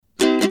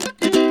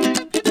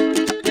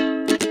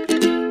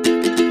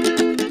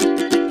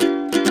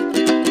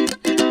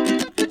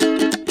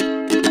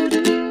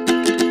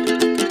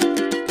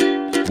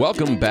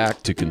Welcome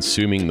back to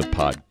Consuming the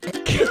Pod.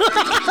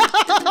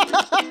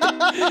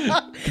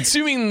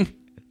 Consuming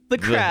The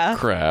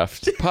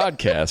Craft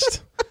podcast.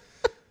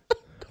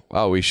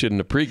 Wow, we shouldn't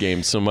have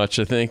pre-gamed so much,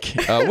 I think.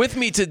 With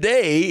me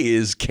today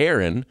is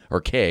Karen, or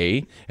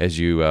Kay, as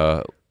you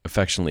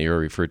affectionately are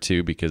referred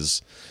to,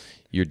 because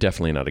you're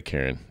definitely not a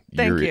Karen.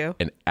 Thank You're you.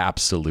 an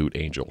absolute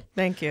angel.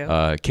 Thank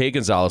you. Kay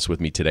Gonzalez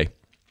with me today.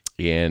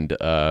 And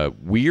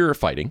we're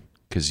fighting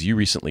because you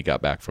recently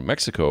got back from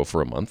Mexico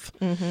for a month.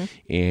 Mm-hmm.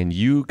 And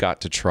you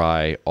got to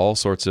try all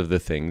sorts of the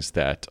things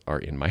that are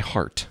in my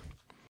heart.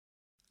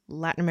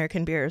 Latin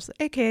American beers,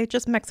 aka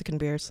just Mexican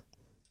beers.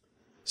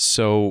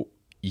 So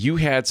you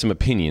had some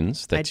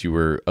opinions that you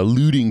were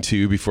alluding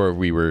to before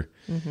we were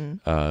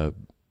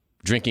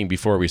drinking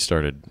before we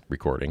started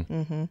recording.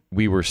 Mm-hmm.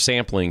 We were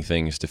sampling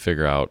things to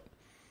figure out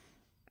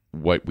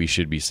what we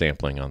should be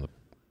sampling on the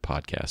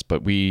podcast.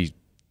 But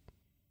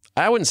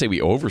I wouldn't say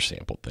we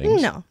oversampled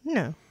things.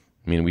 No.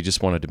 I mean, we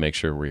just wanted to make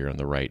sure we were in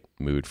the right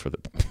mood for the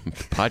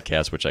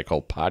podcast, which I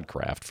call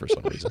Podcraft for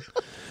some reason.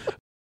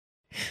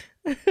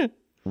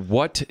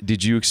 What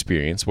did you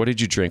experience? What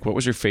did you drink? What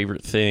was your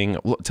favorite thing?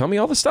 Tell me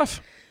all the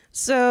stuff.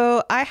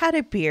 So I had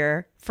a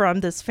beer from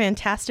this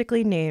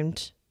fantastically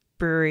named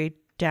brewery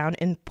down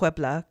in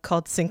Puebla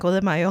called Cinco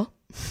de Mayo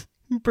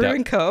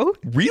Brewing Co.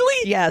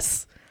 Really?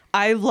 Yes.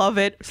 I love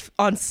it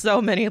on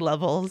so many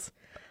levels.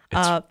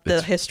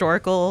 The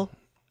historical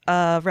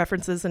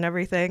references and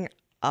everything.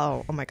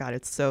 Oh my God,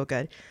 it's so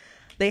good.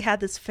 They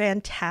had this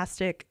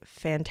fantastic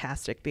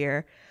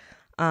beer.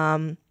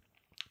 What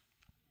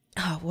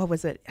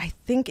was it? I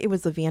think it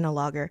was the Vienna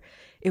Lager.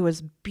 It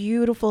was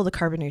beautiful. The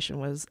carbonation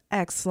was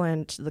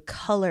excellent. The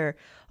color,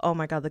 oh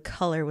my God, the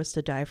color was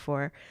to die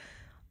for.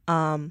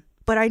 But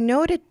I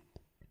noted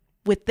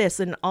with this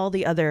and all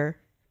the other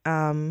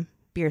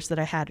beers that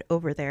I had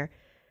over there,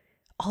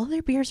 all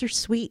their beers are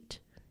sweet.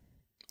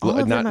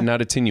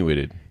 Not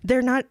attenuated.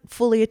 They're not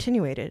fully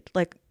attenuated,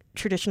 like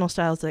traditional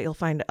styles that you'll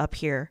find up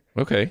here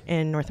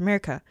in North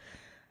America.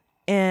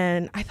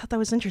 And I thought that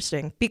was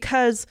interesting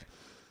because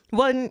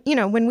when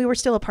we were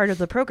still a part of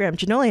the program,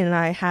 Janolian and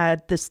I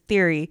had this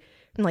theory,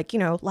 and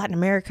Latin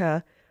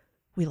America,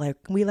 we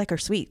like our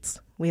sweets.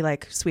 We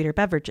like sweeter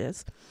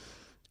beverages.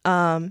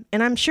 And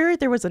I'm sure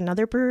there was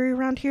another brewery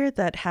around here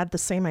that had the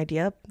same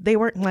idea. They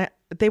weren't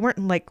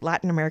like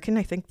Latin American.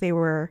 I think they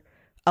were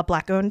a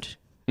Black-owned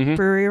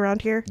brewery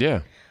around here.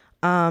 Yeah.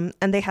 And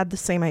they had the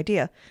same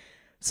idea.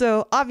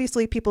 So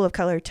obviously people of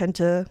color tend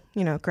to,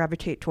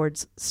 gravitate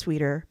towards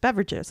sweeter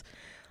beverages.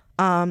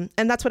 And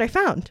that's what I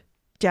found.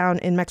 Down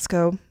in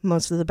Mexico,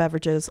 most of the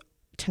beverages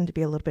tend to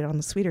be a little bit on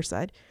the sweeter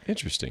side.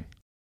 Interesting.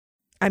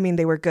 I mean,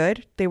 they were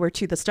good. They were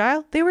to the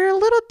style. They were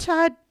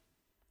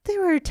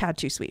a tad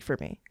too sweet for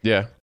me.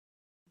 Yeah.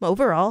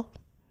 Overall,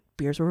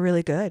 beers were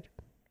really good.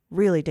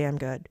 Really damn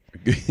good.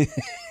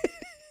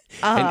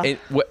 And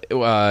what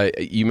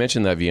you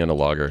mentioned that Vienna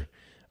Lager.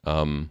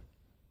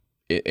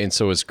 And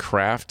so is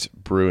craft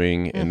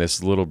brewing in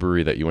this little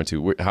brewery that you went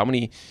to, how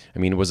many,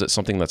 was it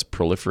something that's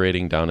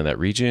proliferating down in that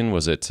region?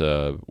 Was it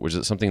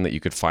something that you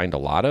could find a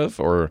lot of,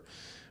 or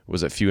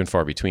was it few and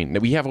far between? Now,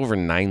 we have over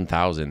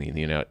 9,000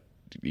 in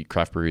the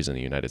craft breweries in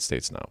the United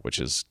States now, which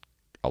is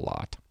a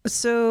lot.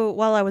 So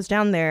while I was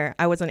down there,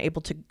 I wasn't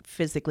able to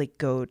physically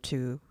go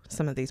to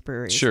some of these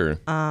breweries. Sure.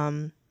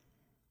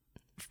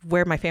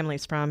 Where my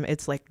family's from,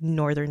 it's like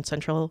northern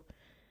central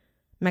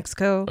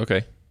Mexico.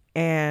 Okay.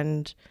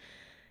 And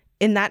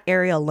in that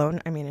area alone,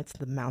 it's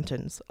the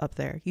mountains up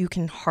there. You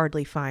can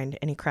hardly find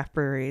any craft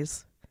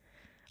breweries.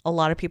 A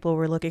lot of people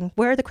were looking,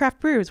 where are the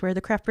craft brews? Where are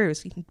the craft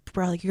brews?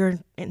 Bro, you're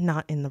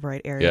not in the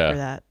right area for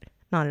that.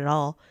 Not at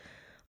all.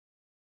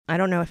 I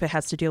don't know if it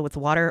has to deal with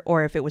water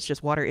or if it was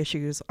just water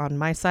issues on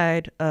my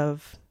side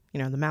of,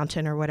 the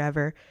mountain or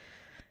whatever.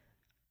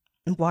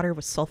 Water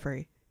was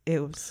sulfury.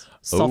 It was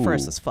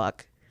sulfurous as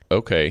fuck.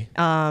 Okay.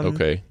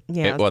 Okay.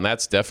 Yeah. Well, and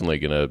that's definitely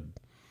going to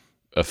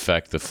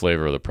affect the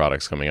flavor of the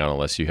products coming out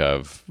unless you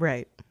have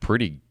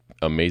pretty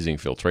amazing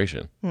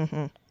filtration.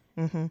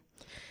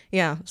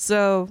 Yeah.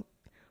 So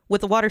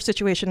with the water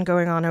situation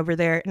going on over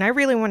there, and I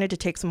really wanted to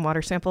take some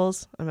water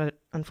samples, but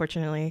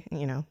unfortunately,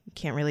 you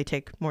can't really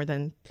take more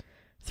than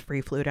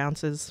 3 fluid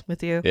ounces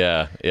with you.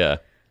 Yeah.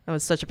 That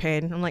was such a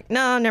pain. I'm like,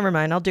 no, never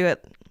mind. I'll do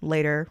it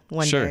later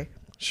one day.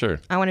 Sure.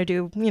 I want to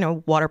do,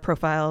 water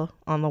profile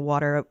on the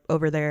water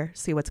over there,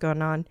 see what's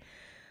going on.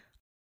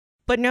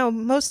 But no,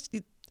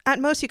 at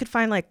most you could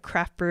find like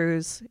craft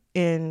brews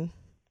in,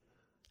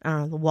 I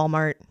don't know, the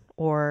Walmart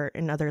or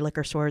in other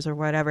liquor stores or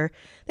whatever.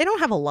 They don't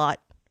have a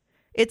lot.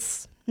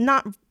 It's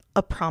not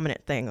a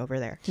prominent thing over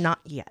there.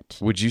 Not yet.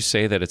 Would you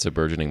say that it's a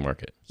burgeoning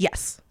market?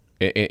 Yes.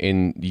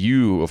 And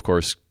you, of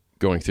course,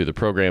 going through the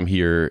program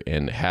here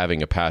and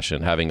having a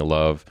passion, having a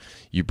love,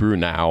 you brew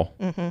now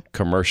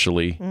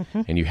commercially,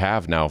 and you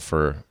have now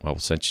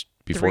since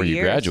before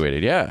you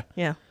graduated. Yeah.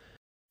 Yeah.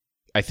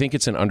 I think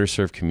it's an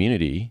underserved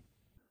community,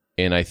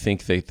 and I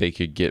think they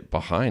could get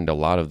behind a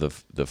lot of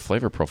the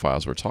flavor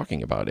profiles we're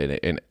talking about.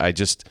 And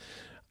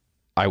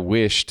I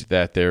wished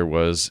that there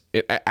was,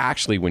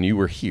 actually, when you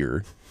were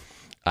here,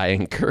 I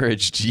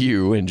encouraged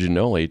you and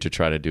Janoli to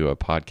try to do a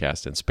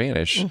podcast in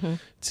Spanish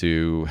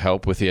to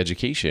help with the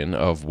education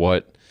of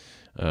what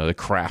the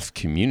craft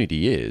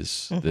community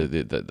is,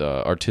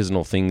 the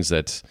artisanal things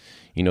that,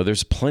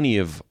 there's plenty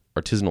of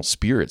artisanal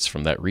spirits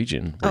from that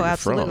region. Oh,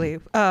 absolutely.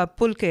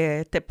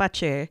 Pulque,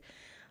 tepache,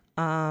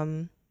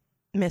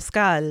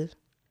 mezcal,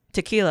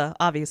 tequila,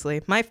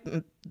 obviously.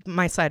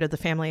 My side of the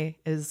family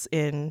is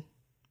in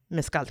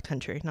mezcal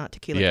country, not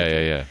tequila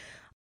country. Yeah.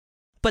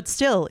 But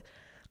still,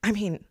 I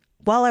mean,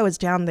 while I was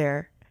down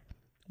there,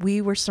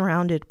 we were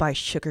surrounded by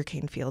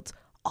sugarcane fields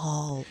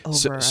all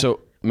over.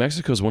 So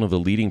Mexico is one of the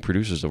leading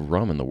producers of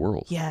rum in the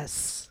world.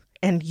 Yes.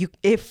 And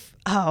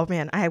oh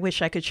man, I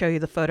wish I could show you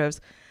the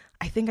photos.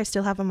 I think I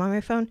still have them on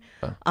my phone.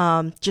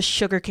 Just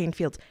sugarcane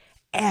fields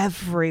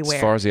everywhere.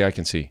 As far as the eye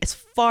can see. As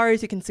far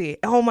as you can see.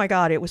 Oh my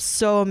God, it was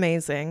so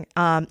amazing.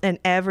 And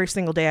every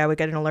single day I would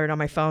get an alert on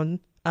my phone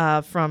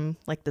from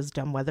like this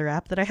dumb weather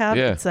app that I have.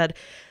 Yeah. It said,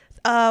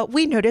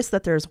 we noticed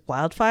that there's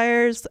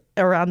wildfires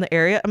around the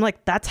area. I'm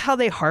like, that's how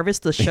they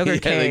harvest the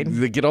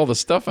sugarcane. They get all the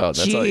stuff out.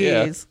 That's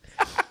Jeez.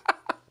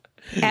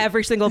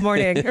 Every single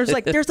morning. It was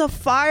like, there's a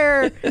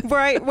fire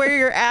right where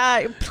you're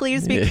at.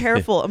 Please be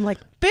careful. I'm like,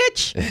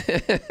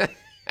 bitch,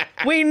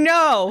 we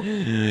know.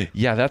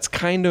 Yeah, that's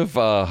kind of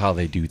how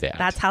they do that.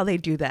 That's how they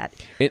do that.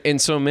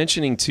 And so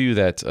mentioning too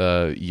that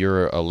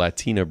you're a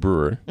Latina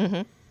brewer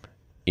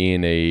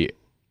and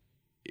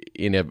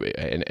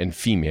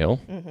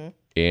female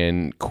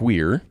and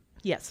queer.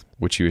 Yes.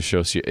 Which you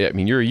associate. I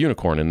mean, you're a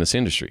unicorn in this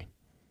industry.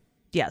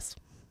 Yes.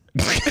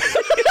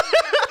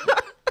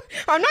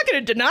 I'm not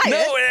going to deny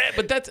it.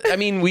 But that's, I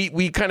mean,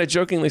 we kind of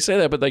jokingly say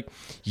that, but like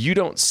you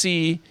don't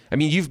see, I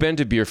mean, you've been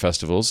to beer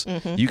festivals.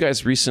 You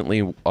guys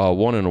recently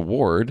won an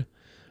award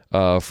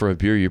for a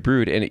beer you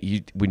brewed.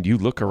 And when you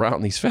look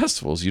around these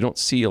festivals, you don't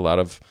see a lot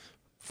of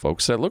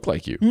folks that look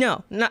like you.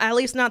 No, at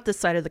least not this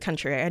side of the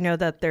country. I know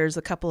that there's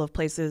a couple of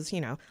places,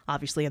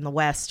 obviously in the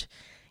West.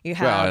 You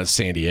have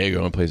San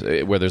Diego and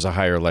places where there's a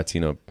higher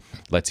Latina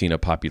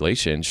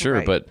population. Sure.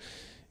 Right. But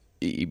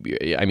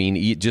I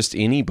mean, just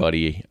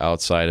anybody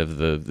outside of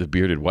the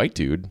bearded white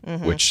dude,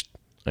 which,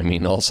 I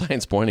mean, all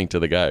signs pointing to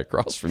the guy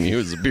across from you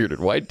is a bearded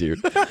white dude.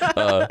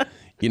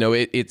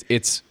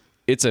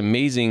 It's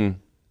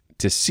amazing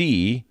to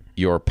see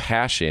your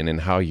passion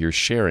and how you're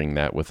sharing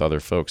that with other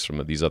folks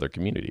from these other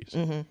communities.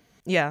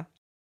 Yeah.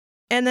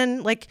 And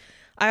then, like,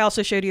 I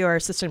also showed you our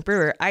assistant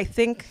brewer. I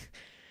think,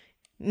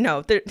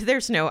 no,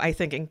 there's no I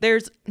thinking.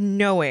 There's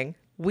knowing.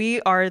 We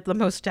are the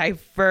most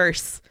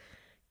diverse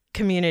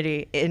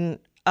community in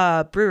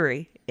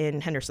brewery in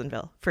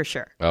Hendersonville, for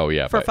sure. Oh,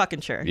 yeah.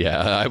 Fucking sure.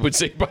 Yeah, I would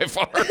say by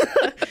far.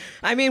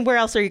 I mean, where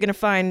else are you going to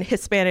find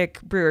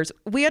Hispanic brewers?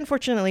 We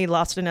unfortunately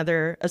lost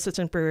another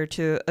assistant brewer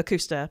to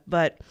Acusta,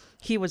 but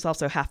he was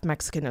also half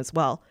Mexican as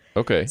well.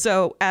 Okay.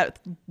 So at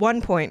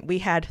one point, we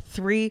had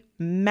 3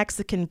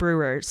 Mexican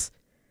brewers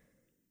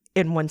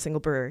in one single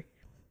brewery.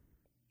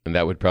 And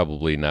that would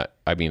probably not,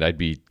 I mean, I'd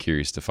be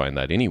curious to find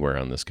that anywhere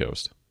on this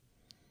coast.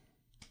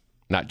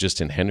 Not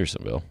just in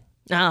Hendersonville.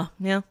 Oh,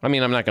 yeah. I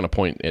mean, I'm not going to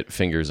point at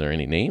fingers or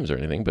any names or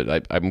anything,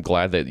 but I'm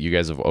glad that you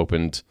guys have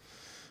opened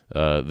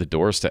the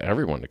doors to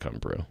everyone to come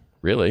brew.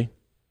 Really.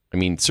 I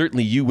mean,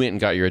 certainly you went and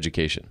got your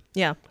education.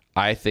 Yeah.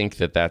 I think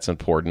that that's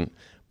important,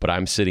 but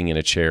I'm sitting in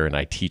a chair and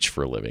I teach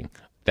for a living.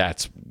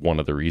 That's one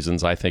of the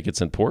reasons I think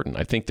it's important.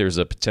 I think there's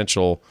a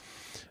potential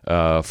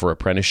for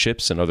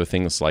apprenticeships and other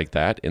things like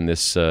that in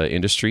this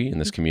industry, in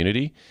this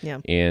community. Yeah.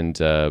 And,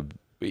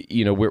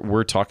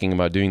 we're talking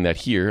about doing that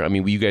here. I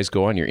mean, you guys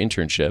go on your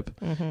internship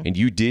and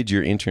you did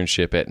your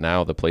internship at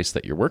now the place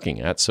that you're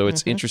working at. So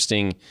it's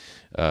interesting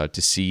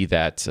to see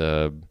that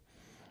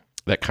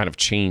that kind of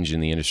change in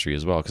the industry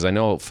as well. Because I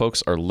know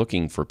folks are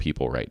looking for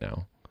people right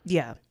now.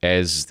 Yeah.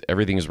 As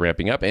everything is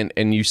ramping up.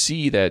 And you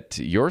see that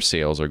your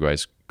sales are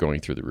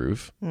going through the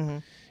roof.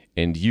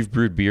 And you've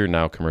brewed beer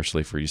now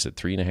commercially for, you said,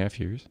 3.5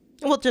 years?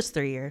 Well, just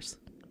 3 years.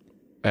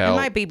 It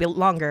might be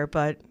longer,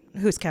 but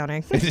who's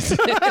counting?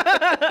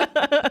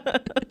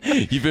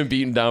 You've been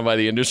beaten down by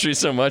the industry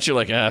so much, you're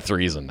like,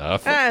 3 is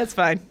enough. It's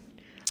fine.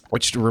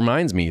 Which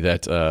reminds me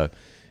that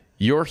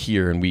you're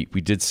here, and we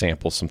did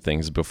sample some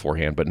things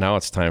beforehand, but now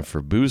it's time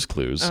for Booze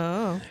Clues.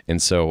 Oh.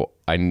 And so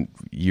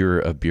you're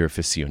a beer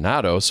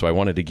aficionado, so I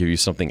wanted to give you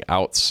something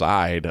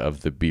outside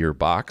of the beer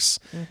box.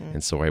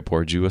 And so I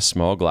poured you a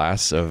small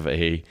glass of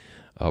a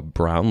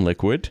brown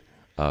liquid.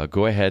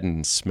 Go ahead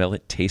and smell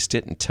it, taste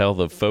it, and tell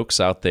the folks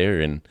out there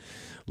in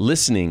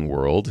listening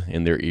world,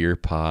 in their ear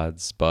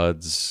pods,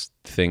 buds,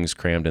 things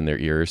crammed in their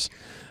ears,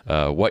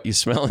 what you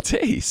smell and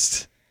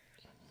taste.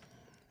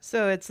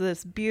 So it's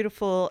this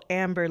beautiful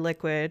amber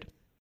liquid.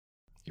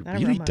 It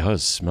really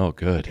does smell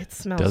good. It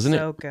smells doesn't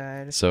so it?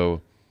 good.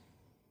 So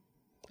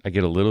I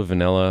get a little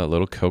vanilla, a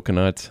little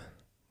coconut.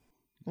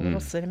 A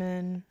little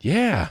cinnamon.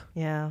 Yeah.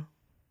 Yeah.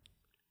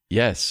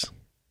 Yes.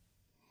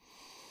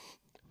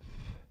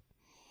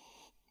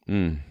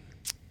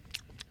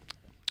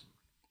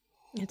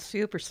 It's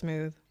super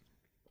smooth.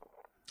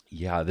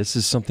 Yeah, this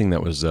is something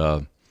that was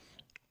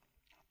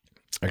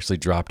actually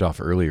dropped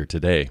off earlier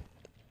today.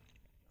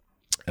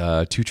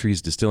 Two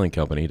Trees Distilling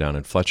Company down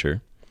in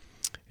Fletcher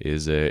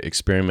is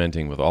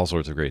experimenting with all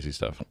sorts of crazy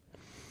stuff.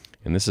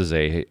 And this is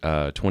a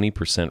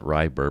 20%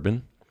 rye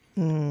bourbon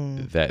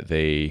that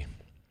they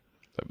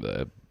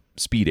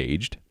speed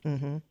aged.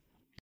 Mm-hmm.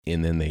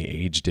 And then they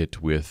aged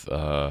it with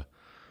a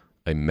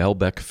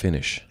Malbec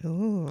finish.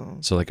 Ooh.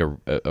 So like a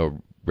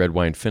red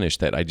wine finish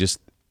that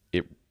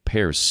it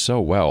pairs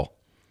so well.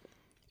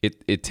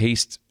 It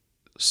tastes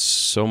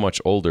so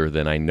much older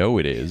than I know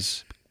it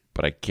is,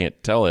 but I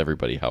can't tell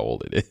everybody how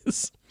old it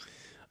is.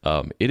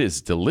 It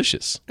is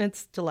delicious.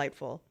 It's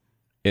delightful.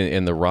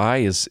 And the rye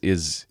is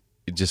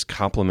it just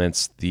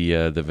complements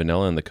the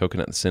vanilla and the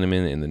coconut and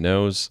cinnamon in the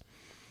nose.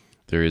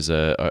 There is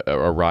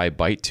a rye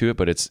bite to it,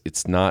 but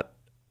it's not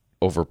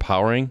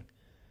overpowering.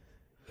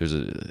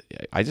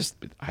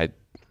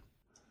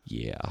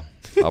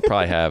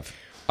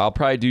 I'll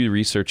probably do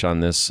research on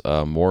this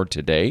more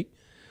today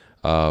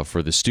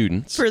for the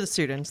students. For the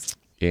students.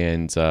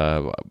 And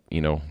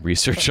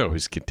research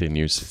always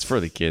continues. It's for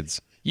the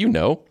kids.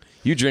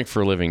 You drink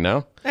for a living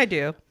now. I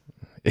do.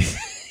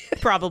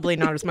 Probably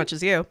not as much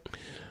as you.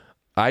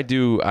 I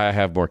do. I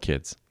have more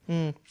kids.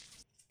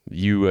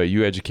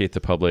 You educate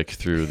the public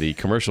through the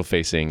commercial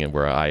facing, and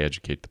where I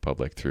educate the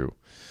public through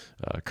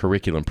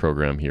curriculum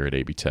program here at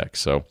AB Tech.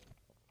 So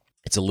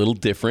it's a little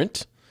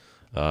different.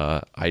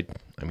 I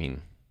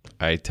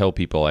tell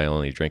people I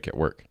only drink at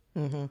work.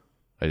 Mm-hmm.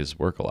 I just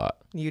work a lot.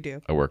 You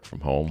do. I work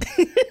from home.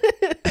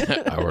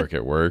 I work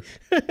at work.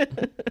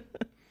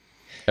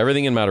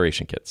 Everything in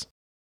moderation, kids.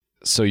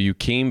 So you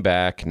came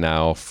back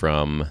now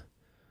from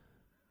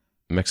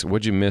Mexico.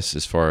 What'd you miss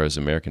as far as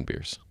American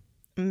beers?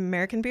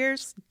 American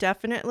beers,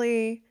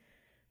 definitely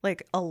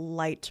like a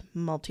light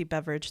multi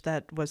beverage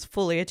that was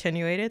fully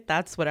attenuated.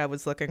 That's what I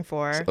was looking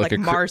for, so like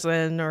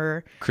Marzen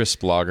or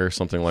crisp lager,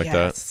 something like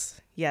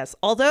that. Yes.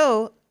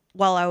 Although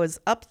while I was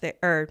up there,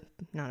 or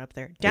not up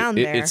there, down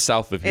there, it's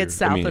south of here. It's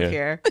south of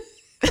here.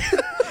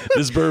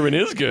 This bourbon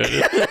is good.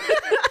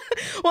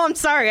 Well, I'm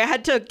sorry. I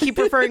had to keep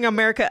referring to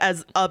America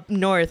as up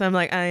north. I'm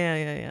like,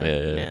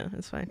 yeah,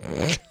 it's fine.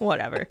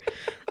 Whatever.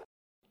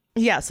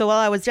 Yeah, so while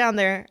I was down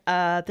there,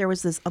 there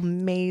was this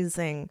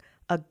amazing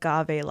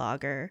agave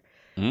lager.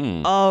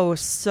 Oh,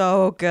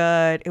 so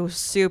good. It was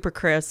super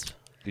crisp.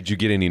 Did you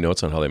get any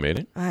notes on how they made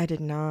it? I did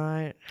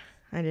not.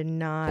 I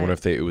wonder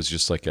if it was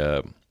just like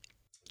a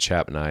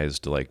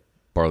chapnized like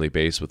barley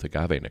base with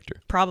agave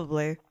nectar.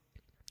 Probably.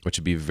 Which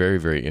would be very,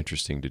 very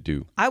interesting to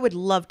do. I would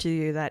love to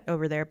do that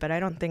over there, but I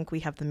don't think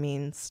we have the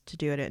means to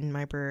do it in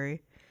my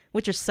brewery,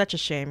 which is such a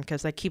shame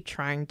because I keep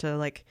trying to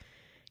like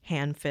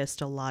hand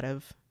fist a lot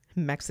of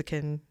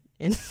Mexican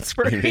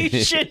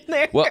inspiration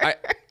there. Well,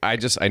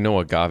 I know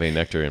agave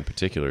nectar in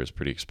particular is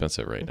pretty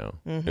expensive right now.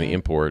 Mm-hmm. And the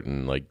import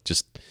and like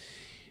just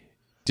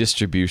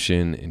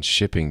distribution and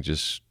shipping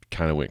just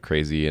kind of went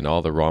crazy, and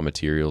all the raw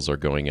materials are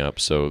going up.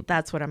 So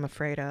that's what I'm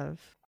afraid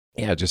of.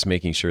 Yeah, just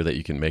making sure that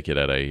you can make it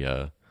at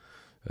a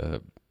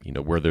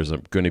where there's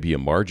going to be a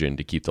margin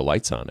to keep the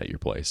lights on at your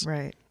place.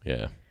 Right.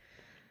 Yeah.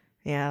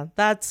 Yeah,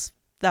 that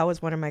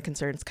was one of my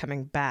concerns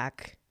coming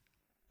back.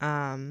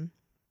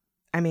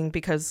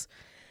 Because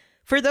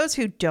for those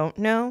who don't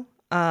know,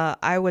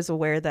 I was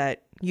aware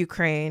that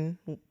Ukraine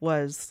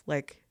was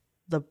like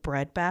the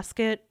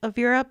breadbasket of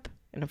Europe.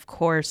 And of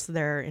course,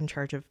 they're in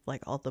charge of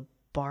like all the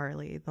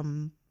barley,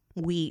 the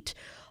wheat,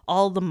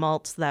 all the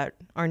malts that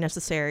are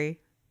necessary,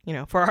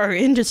 for our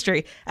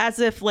industry, as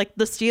if like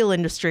the steel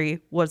industry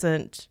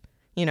wasn't,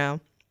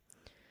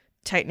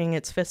 tightening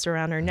its fists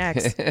around our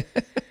necks.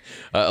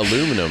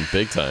 Aluminum,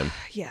 big time.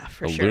 Yeah,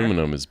 for sure.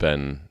 Aluminum has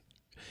been,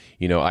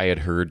 I had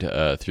heard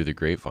through the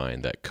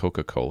grapevine that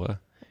Coca-Cola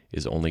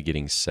is only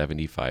getting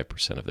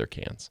 75% of their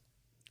cans.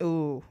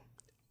 Ooh.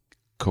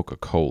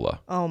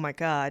 Coca-Cola. Oh my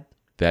God.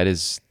 That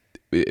is,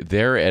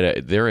 they're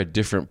a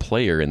different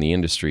player in the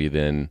industry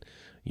than,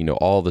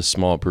 all the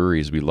small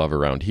breweries we love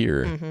around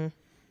here. Mm-hmm.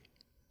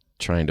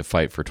 Trying to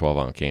fight for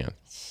 12-ounce cans.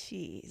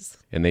 Jeez.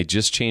 And they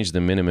just changed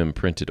the minimum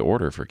printed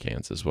order for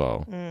cans as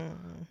well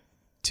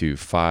to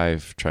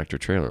 5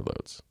 tractor-trailer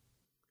loads.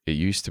 It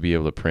used to be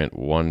able to print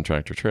 1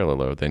 tractor-trailer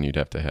load, then you'd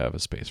have to have a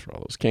space for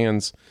all those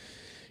cans.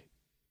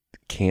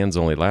 Cans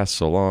only last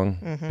so long.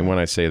 Mm-hmm. And when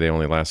I say they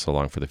only last so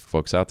long for the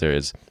folks out there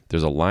is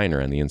there's a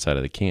liner on the inside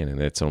of the can, and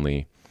it's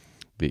only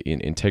the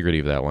integrity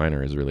of that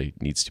liner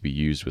needs to be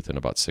used within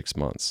about 6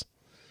 months.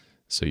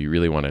 So you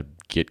really want to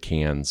get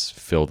cans,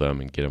 fill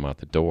them, and get them out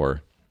the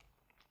door,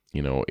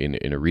 in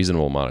a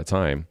reasonable amount of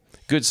time.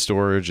 Good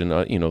storage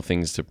and,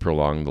 things to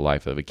prolong the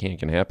life of a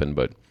can happen.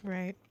 But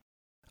right.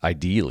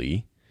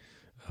 Ideally,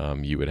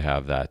 you would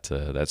have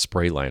that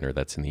spray liner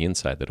that's in the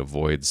inside that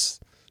avoids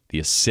the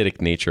acidic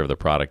nature of the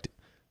product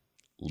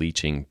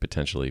leaching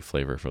potentially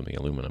flavor from the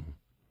aluminum.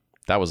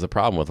 That was the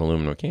problem with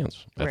aluminum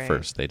cans at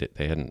first. They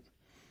hadn't.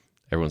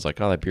 Everyone's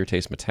like, oh, that beer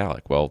tastes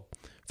metallic. Well,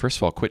 first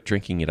of all, quit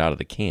drinking it out of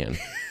the can.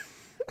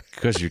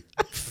 Because your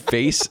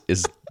face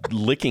is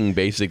licking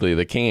basically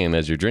the can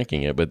as you're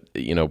drinking it, but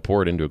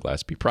pour it into a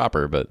glass, be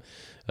proper. But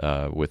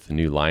with the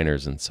new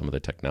liners and some of the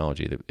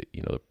technology,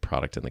 the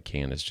product in the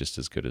can is just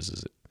as good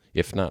as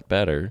if not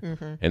better.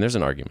 And there's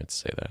an argument to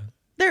say that.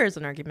 There is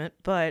an argument,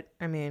 but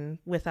I mean,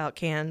 without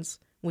cans,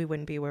 we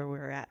wouldn't be where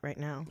we're at right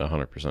now.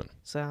 100%.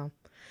 So,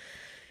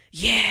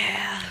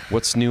 yeah.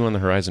 What's new on the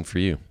horizon for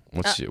you?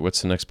 What's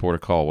the next port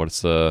of call?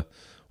 What's the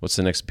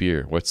next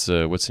beer? What's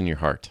in your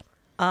heart?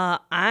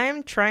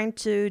 I'm trying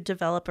to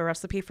develop a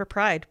recipe for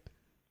Pride.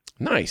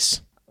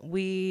 Nice.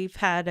 We've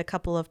had a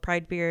couple of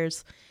Pride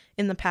beers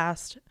in the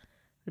past,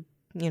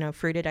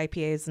 fruited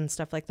IPAs and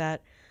stuff like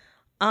that.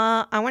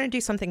 I want to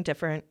do something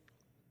different.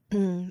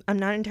 I'm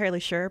not entirely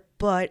sure,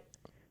 but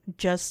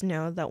just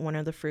know that one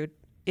of the fruit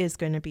is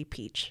going to be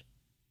peach.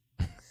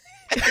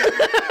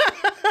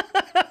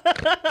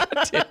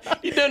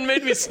 You done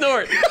made me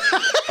snort.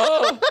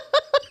 Oh.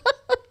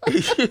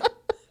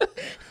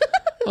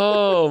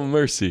 Oh,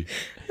 mercy.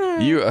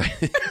 You.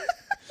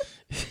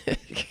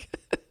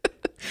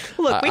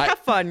 Look, we have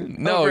fun.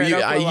 No,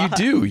 you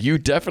do. You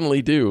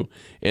definitely do.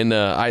 And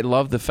I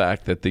love the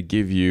fact that they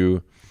give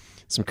you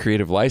some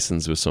creative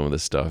license with some of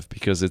this stuff,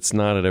 because it's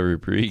not at every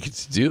brewery you get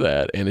to do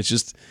that. And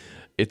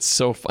it's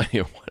so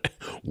funny.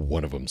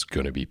 One of them's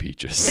going to be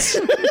peaches.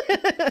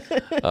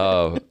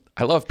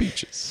 I love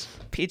peaches.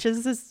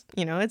 Peaches is,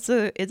 it's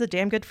a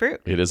damn good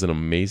fruit. It is an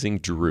amazing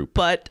drupe.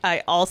 But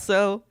I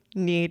also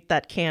need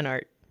that can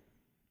art.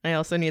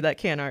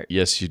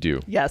 Yes, you do.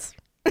 Yes.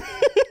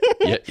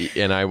 Yeah,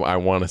 and I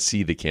want to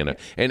see the can art.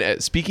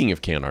 And speaking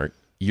of can art,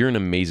 you're an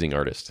amazing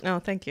artist. Oh,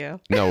 thank you.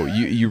 No,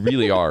 you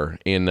really are.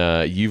 And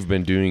you've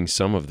been doing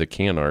some of the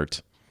can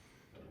art.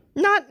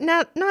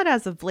 Not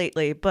as of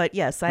lately, but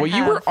yes, I have. Well,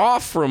 you were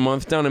off for a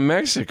month down in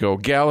Mexico,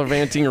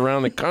 gallivanting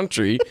around the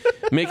country,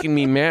 making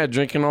me mad,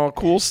 drinking all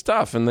cool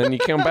stuff. And then you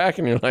come back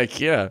and you're like,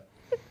 yeah,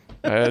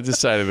 I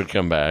decided to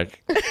come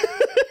back.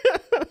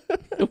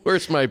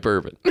 Where's my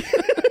bourbon?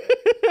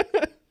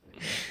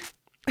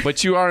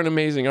 But you are an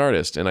amazing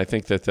artist. And I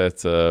think that's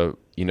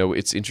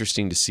it's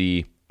interesting to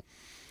see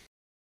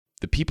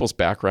the people's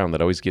background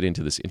that always get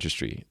into this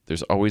industry.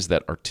 There's always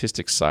that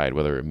artistic side,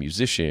 whether a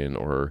musician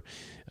or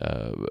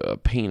a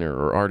painter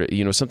or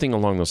artist, something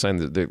along those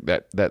lines.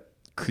 That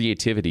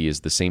creativity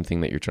is the same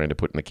thing that you're trying to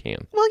put in a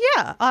can. Well,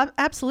 yeah,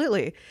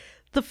 absolutely.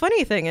 The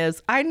funny thing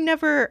is, I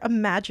never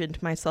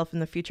imagined myself in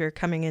the future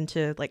coming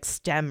into like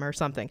STEM or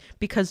something,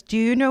 because do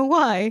you know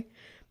why?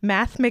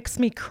 Math makes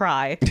me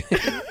cry.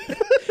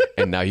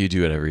 And now you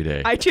do it every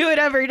day. I do it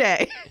every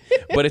day.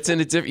 But it's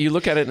you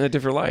look at it in a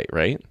different light,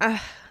 right? I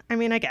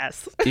mean, I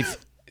guess.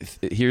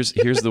 Here's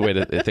the way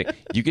to think.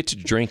 You get to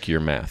drink your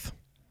math.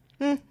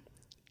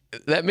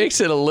 That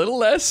makes it a little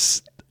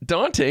less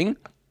daunting.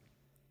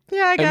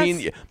 Yeah, I guess. I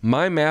mean,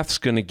 my math's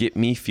going to get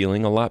me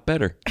feeling a lot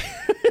better.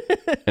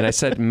 And I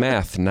said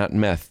math, not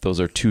meth. Those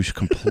are two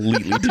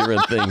completely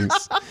different things.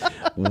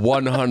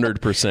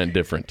 100%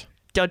 different.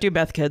 Don't do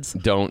meth, kids.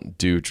 Don't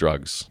do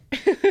drugs.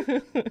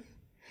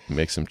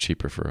 Makes them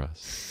cheaper for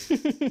us.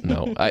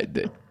 No,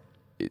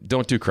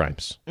 don't do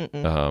crimes.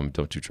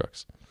 Don't do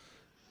drugs.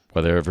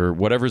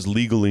 Whatever's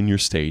legal in your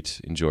state,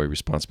 enjoy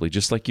responsibly,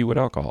 just like you would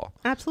alcohol.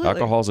 Absolutely.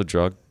 Alcohol's a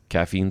drug.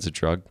 Caffeine's a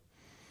drug.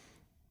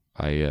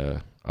 I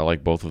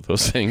like both of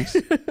those things.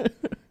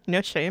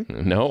 No shame.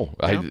 No,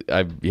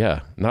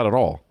 yeah, not at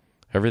all.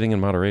 Everything in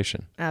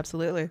moderation.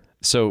 Absolutely.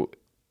 So,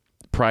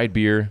 Pride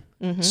beer,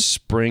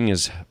 spring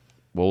is,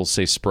 we'll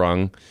say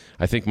sprung.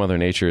 I think Mother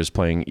Nature is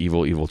playing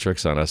evil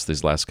tricks on us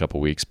these last couple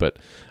weeks, but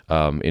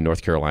in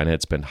North Carolina,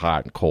 it's been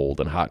hot and cold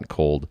and hot and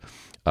cold.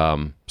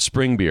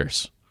 Spring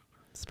beers.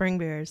 Spring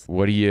beers.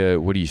 What are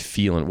you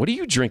feeling? What are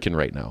you drinking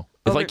right now?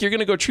 It's like you're going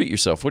to go treat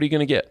yourself. What are you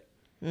going to get?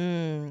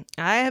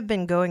 I have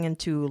been going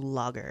into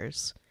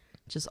lagers.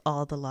 Just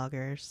all the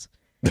lagers.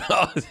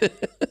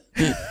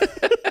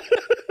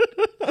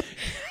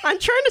 I'm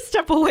trying to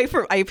step away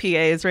from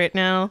IPAs right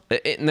now.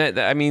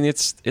 I mean,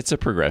 it's a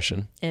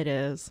progression. It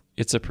is.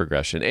 It's a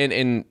progression.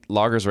 And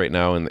lagers right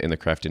now in the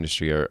craft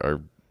industry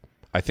are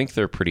I think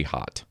they're pretty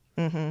hot.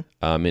 And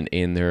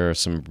there are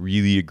some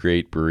really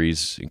great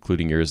breweries,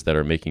 including yours, that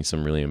are making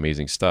some really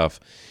amazing stuff.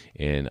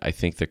 And I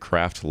think the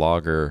craft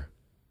lager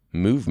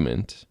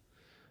movement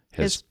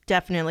is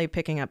definitely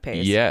picking up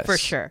pace. Yes. For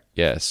sure.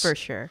 Yes. For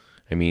sure.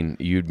 I mean,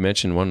 you'd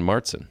mentioned one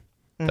Marzen.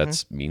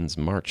 That means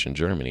March in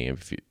Germany.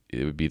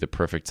 It would be the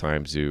perfect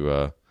time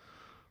to,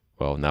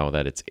 now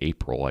that it's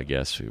April, I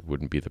guess it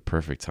wouldn't be the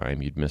perfect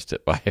time. You'd missed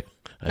it by.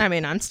 I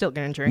mean, I'm still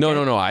going to drink it. No.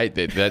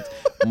 That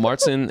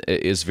Marzen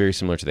is very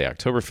similar to the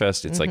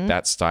Oktoberfest. It's like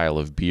that style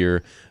of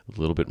beer, a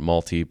little bit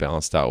malty,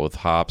 balanced out with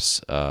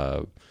hops,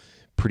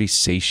 pretty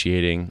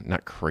satiating,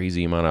 not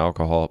crazy amount of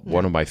alcohol.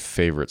 One of my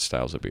favorite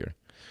styles of beer.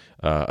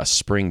 A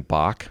spring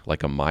bock,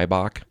 like a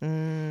Maibach.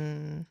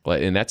 And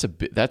that's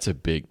a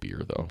big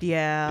beer though.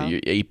 Yeah.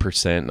 8%,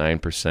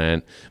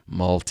 9%,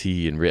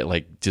 malty and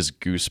like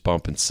just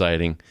goosebump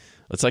inciting.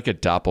 It's like a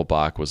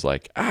Doppelbock was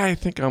like, I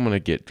think I'm going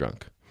to get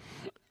drunk.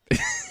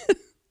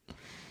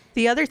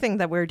 The other thing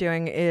that we're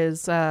doing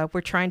is we're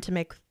trying to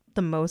make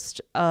the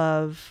most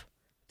of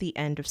the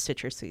end of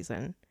citrus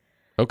season.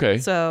 Okay.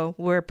 So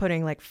we're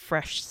putting like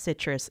fresh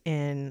citrus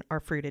in our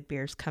fruited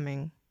beers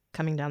coming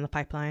coming down the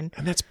pipeline.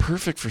 And that's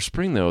perfect for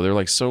spring, though. They're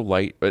like so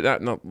light, but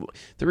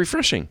they're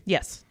refreshing.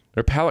 Yes.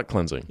 They're palate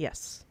cleansing.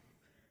 Yes.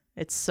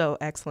 It's so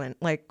excellent.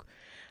 Like,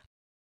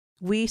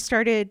 we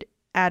started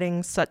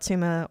adding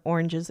Satsuma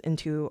oranges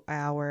into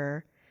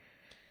our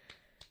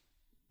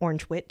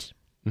orange wit.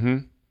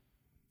 Mm-hmm.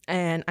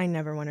 And I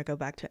never want to go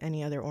back to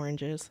any other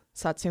oranges.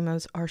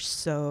 Satsumas are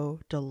so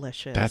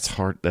delicious. That's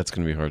hard. That's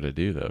going to be hard to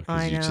do, though.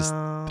 Because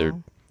they're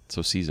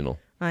so seasonal.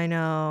 I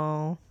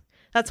know.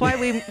 That's why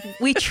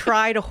we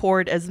try to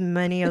hoard as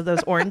many of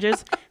those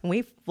oranges.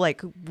 And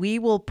we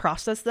will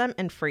process them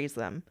and freeze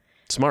them.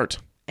 Smart.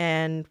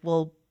 And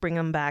we'll bring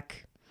them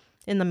back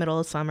in the middle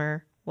of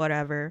summer,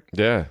 whatever.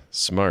 Yeah,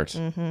 smart.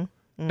 Mm-hmm.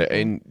 Mm-hmm.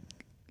 And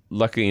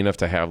lucky enough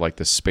to have like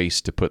the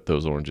space to put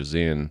those oranges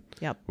in,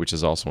 which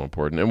is also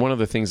important. And one of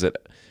the things that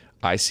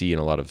I see in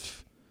a lot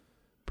of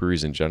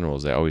breweries in general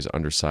is they always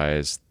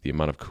undersize the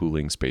amount of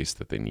cooling space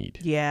that they need.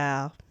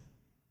 Yeah.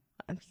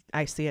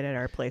 I see it at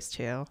our place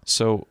too.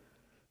 So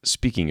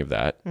speaking of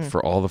that,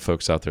 for all the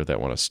folks out there that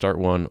want to start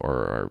one or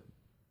are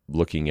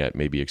looking at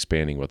maybe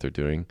expanding what they're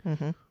doing,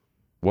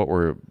 what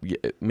were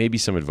maybe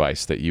some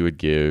advice that you would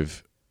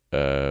give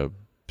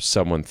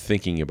someone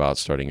thinking about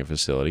starting a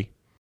facility?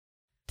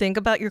 Think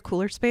about your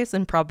cooler space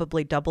and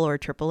probably double or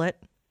triple it.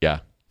 Yeah.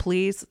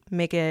 Please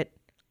make it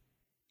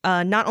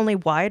not only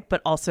wide,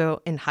 but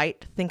also in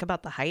height. Think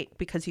about the height,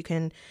 because you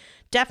can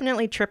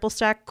definitely triple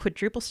stack,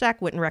 quadruple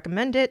stack. Wouldn't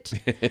recommend it.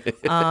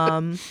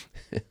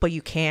 But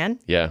you can.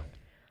 Yeah.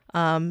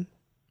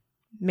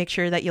 Make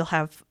sure that you'll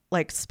have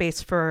like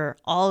space for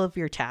all of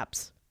your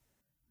taps.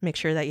 Make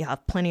sure that you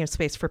have plenty of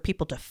space for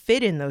people to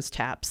fit in those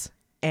taps,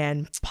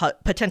 and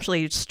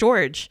potentially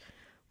storage,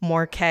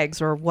 more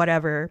kegs or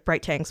whatever,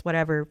 bright tanks,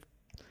 whatever.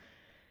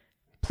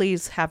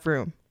 Please have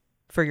room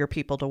for your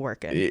people to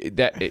work in.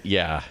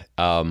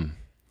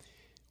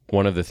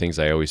 One of the things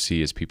I always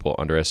see is people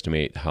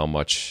underestimate how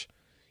much,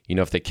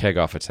 if they keg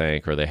off a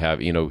tank, or they have,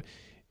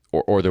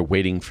 or they're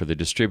waiting for the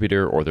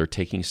distributor, or they're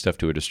taking stuff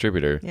to a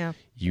distributor. Yeah.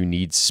 You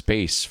need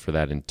space for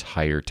that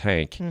entire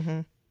tank.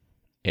 Mm-hmm.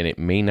 And it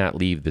may not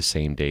leave the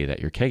same day that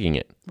you're kegging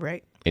it.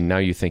 Right. And now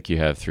you think you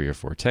have 3 or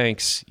 4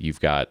 tanks. You've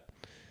got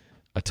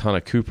a ton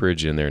of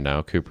cooperage in there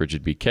now. Cooperage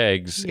would be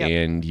kegs. Yep.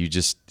 And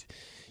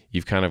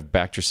you've kind of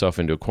backed yourself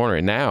into a corner.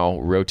 And now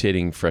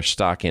rotating fresh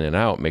stock in and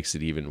out makes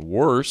it even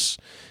worse,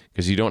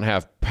 because you don't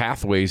have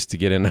pathways to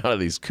get in and out of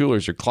these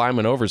coolers. You're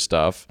climbing over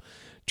stuff,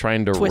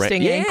 trying to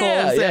twisting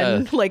ankles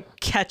and like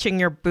catching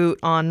your boot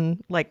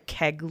on like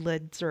keg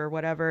lids or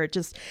whatever.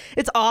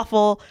 It's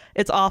awful.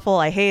 It's awful.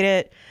 I hate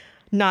it.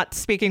 Not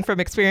speaking from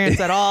experience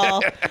at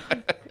all.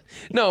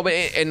 No, but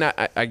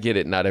I get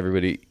it. Not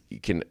everybody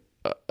can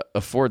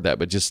afford that,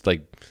 but just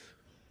like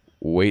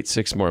wait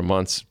 6 more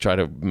months, try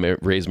to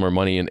raise more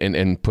money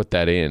and put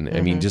that in. Mm-hmm.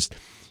 I mean, just,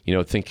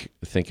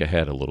 think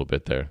ahead a little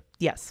bit there.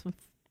 Yes.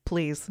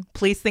 Please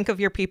think of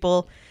your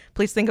people.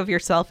 Please think of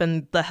yourself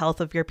and the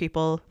health of your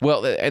people.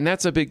 Well, and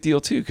that's a big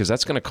deal too, because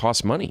that's going to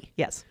cost money.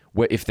 Yes.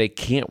 If they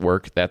can't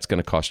work, that's going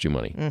to cost you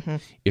money. Mm-hmm.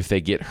 If they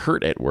get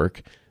hurt at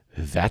work,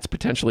 that's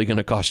potentially going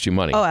to cost you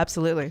money. Oh,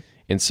 absolutely.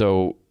 And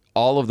so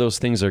all of those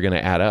things are going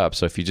to add up.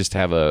 So if you just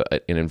have an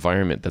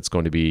environment that's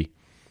going to be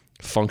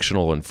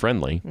functional and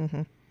friendly,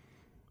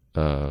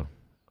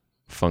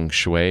 feng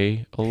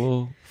shui, a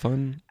little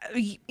fun.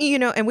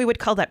 And we would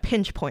call that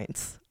pinch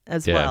points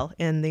as well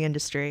in the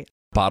industry.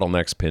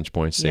 Bottlenecks, pinch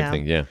points, same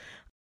thing, yeah.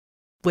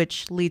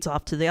 Which leads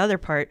off to the other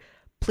part.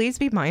 Please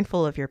be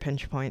mindful of your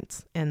pinch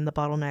points and the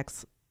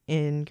bottlenecks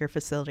in your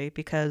facility,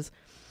 because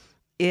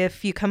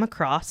if you come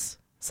across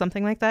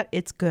something like that,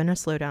 it's going to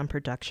slow down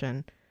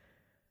production.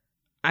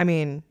 I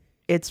mean,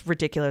 it's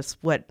ridiculous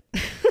what...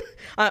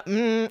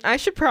 I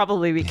should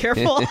probably be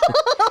careful.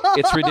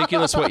 It's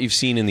ridiculous what you've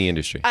seen in the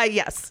industry.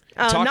 Yes.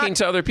 Talking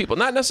to other people,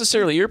 not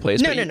necessarily your place.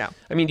 No.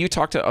 I mean, you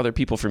talk to other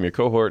people from your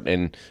cohort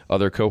and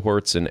other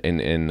cohorts and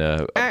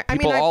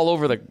people all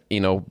over the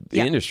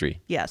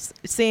industry. Yes.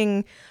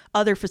 Seeing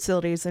other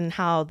facilities and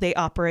how they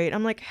operate.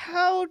 I'm like,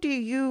 how do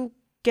you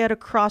get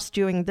across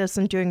doing this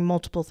and doing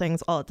multiple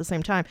things all at the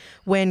same time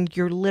when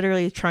you're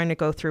literally trying to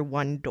go through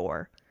one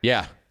door?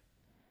 Yeah.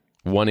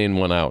 One in,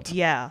 one out.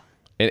 Yeah.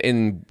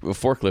 And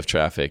forklift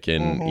traffic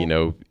and,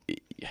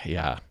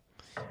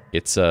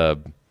 it's how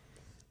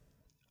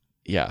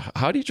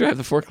do you drive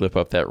the forklift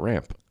up that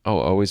ramp? Oh,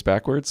 always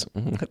backwards?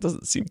 That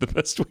doesn't seem the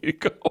best way to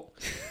go.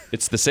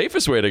 It's the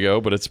safest way to go,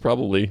 but it's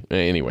probably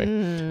anyway.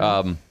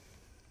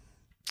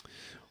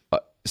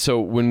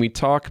 So when we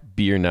talk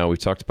beer now, we've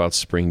talked about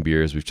spring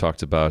beers, we've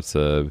talked about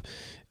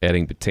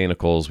adding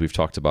botanicals, we've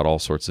talked about all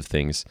sorts of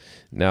things.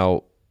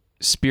 Now,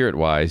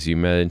 spirit-wise, you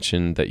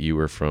mentioned that you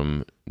were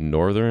from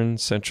northern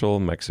central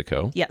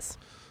Mexico. Yes.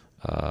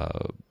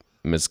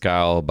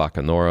 Mezcal,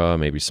 Bacanora,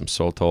 maybe some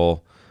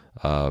Sotol.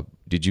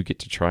 Did you get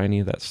to try any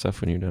of that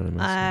stuff when you were down in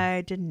Mexico?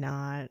 I did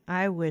not.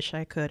 I wish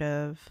I could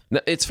have. No,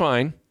 it's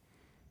fine.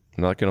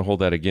 I'm not going to hold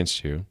that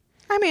against you.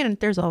 I mean,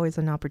 there's always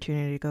an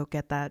opportunity to go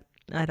get that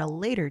at a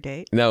later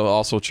date. No,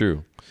 also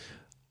true.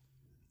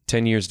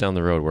 10 years down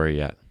the road, where are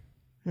you at?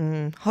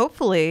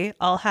 Hopefully,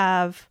 I'll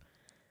have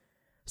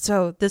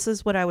So this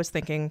is what I was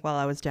thinking while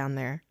I was down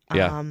there.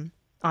 Yeah.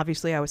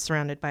 Obviously, I was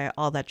surrounded by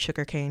all that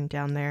sugarcane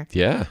down there.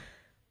 Yeah.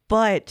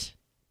 But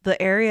the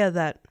area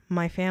that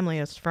my family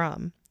is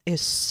from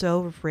is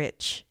so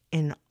rich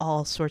in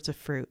all sorts of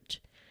fruit.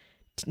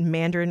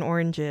 Mandarin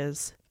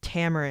oranges,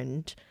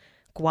 tamarind,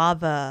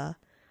 guava.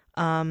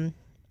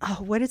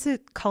 What is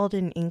it called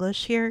in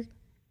English here?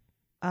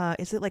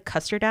 Is it like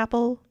custard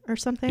apple or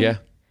something? Yeah.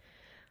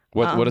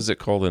 What is it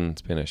called in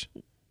Spanish?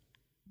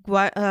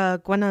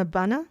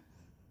 Guanabana?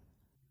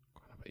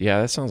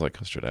 Yeah, that sounds like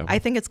custard apple. I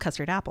think it's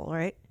custard apple,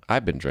 right?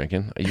 I've been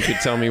drinking. You could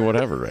tell me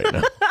whatever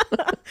right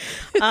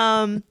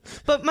now.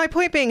 But my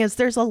point being is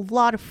there's a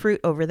lot of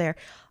fruit over there.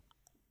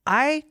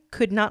 I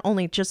could not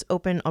only just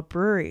open a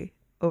brewery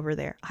over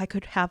there, I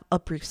could have a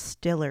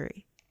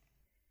brewstillery.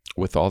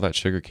 With all that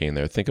sugar cane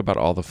there, think about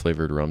all the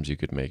flavored rums you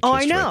could make. Oh,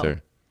 I know. Right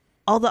there.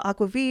 All the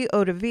aquavit,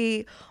 eau de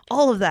vie,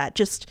 all of that.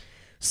 Just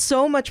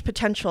so much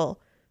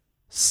potential.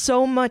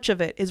 So much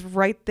of it is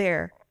right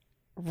there,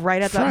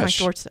 right at my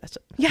doorstep.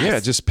 Yes. Yeah,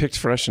 just picked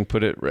fresh and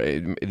put it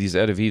right. These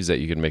eau de vives that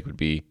you can make would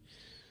be,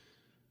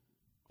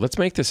 let's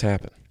make this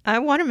happen. I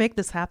want to make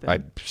this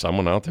happen.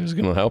 Someone out there is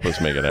going to help us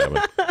make it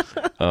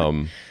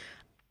happen.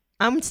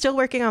 I'm still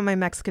working on my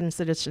Mexican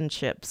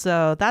citizenship,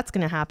 so that's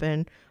going to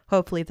happen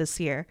hopefully this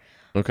year.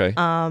 Okay.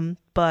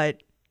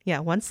 But yeah,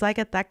 once I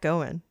get that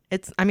going,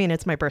 it's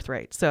my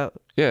birthright. So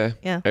yeah.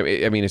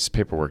 I mean, it's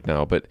paperwork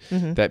now, but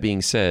that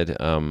being said,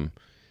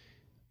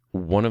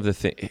 one of the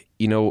things,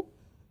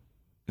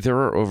 there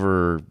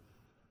are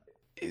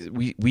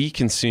we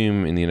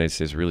consume in the United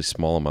States really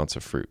small amounts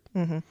of fruit.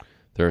 Mm-hmm.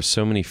 There are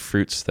so many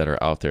fruits that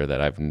are out there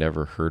that I've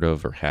never heard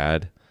of or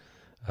had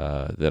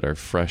that are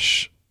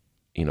fresh,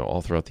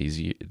 all throughout the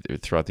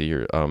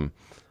year.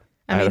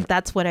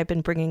 That's what I've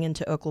been bringing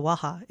into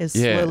Oklawaha is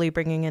slowly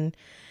bringing in,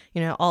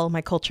 all of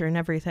my culture and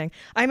everything.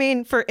 I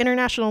mean, for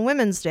International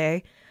Women's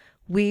Day,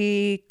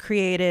 we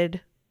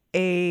created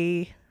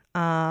a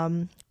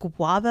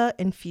guava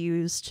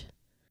infused.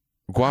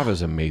 Guava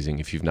is amazing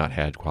if you've not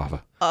had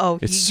guava. Oh,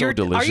 it's so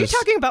delicious. Are you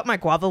talking about my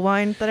guava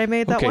wine that I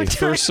made that one time?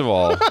 First of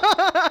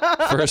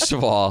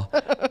all,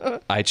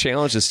 I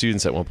challenged the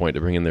students at one point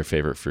to bring in their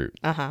favorite fruit.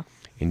 Uh-huh.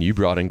 And you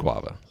brought in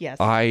guava. Yes.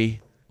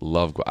 I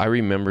love guava. I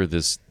remember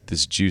this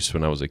juice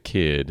when I was a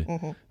kid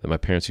that my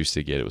parents used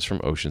to get. It was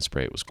from Ocean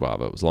Spray. It was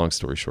guava. It was, long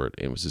story short,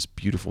 it was this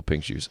beautiful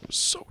pink juice. It was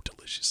so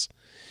delicious.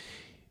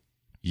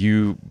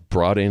 You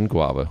brought in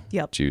guava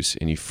juice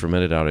and you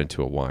fermented out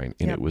into a wine,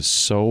 and it was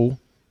so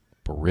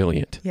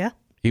brilliant. Yeah.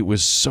 It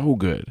was so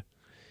good.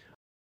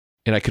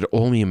 And I could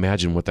only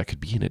imagine what that could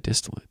be in a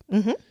distillate.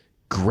 Mm-hmm.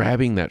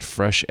 Grabbing that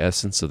fresh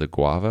essence of the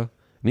guava.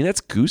 I mean,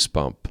 that's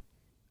goosebump.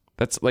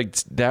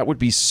 That would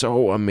be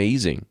so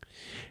amazing.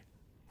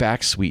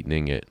 Back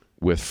sweetening it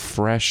with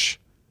fresh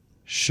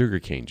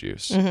sugarcane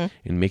juice and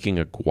making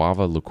a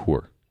guava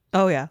liqueur.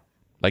 Oh, yeah.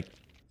 Like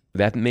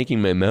that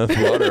making my mouth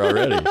water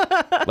already.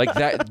 Like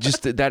that,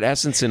 just that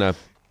essence in a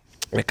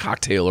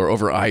cocktail or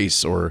over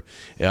ice or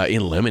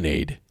in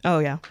lemonade. Oh,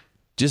 yeah.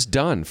 Just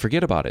done.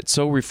 Forget about it.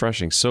 So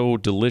refreshing. So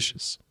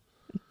delicious.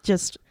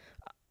 Just,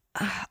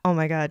 oh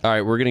my God. All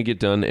right, we're going to get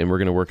done and we're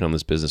going to work on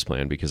this business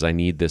plan because I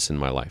need this in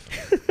my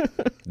life.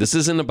 This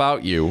isn't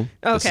about you.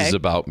 Okay. This is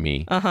about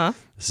me. Uh-huh.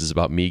 This is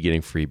about me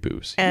getting free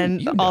booze.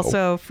 And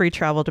also free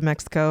travel to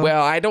Mexico.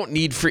 Well, I don't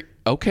need free.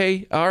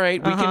 Okay. All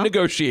right. We can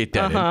negotiate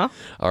that.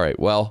 All right.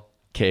 Well,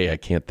 Kay, I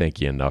can't thank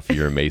you enough.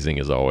 You're amazing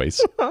as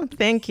always.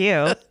 Thank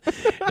you.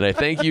 And I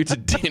thank you to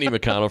Danny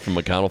McConnell from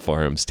McConnell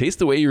Farms. Taste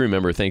the way you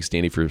remember. Thanks,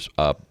 Danny, for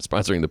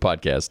sponsoring the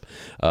podcast.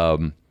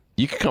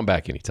 You can come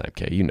back anytime,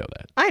 Kay. You know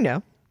that. I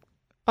know.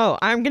 Oh,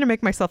 I'm going to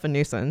make myself a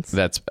nuisance.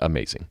 That's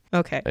amazing.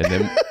 Okay. And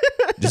then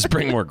just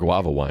bring more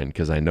guava wine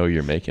because I know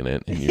you're making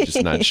it and you're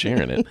just not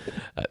sharing it.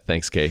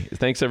 Thanks, Kay.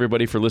 Thanks,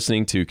 everybody, for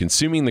listening to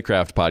Consuming the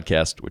Craft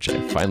podcast, which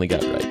I finally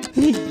got right.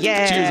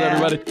 Yeah. Cheers,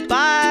 everybody.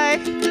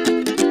 Bye.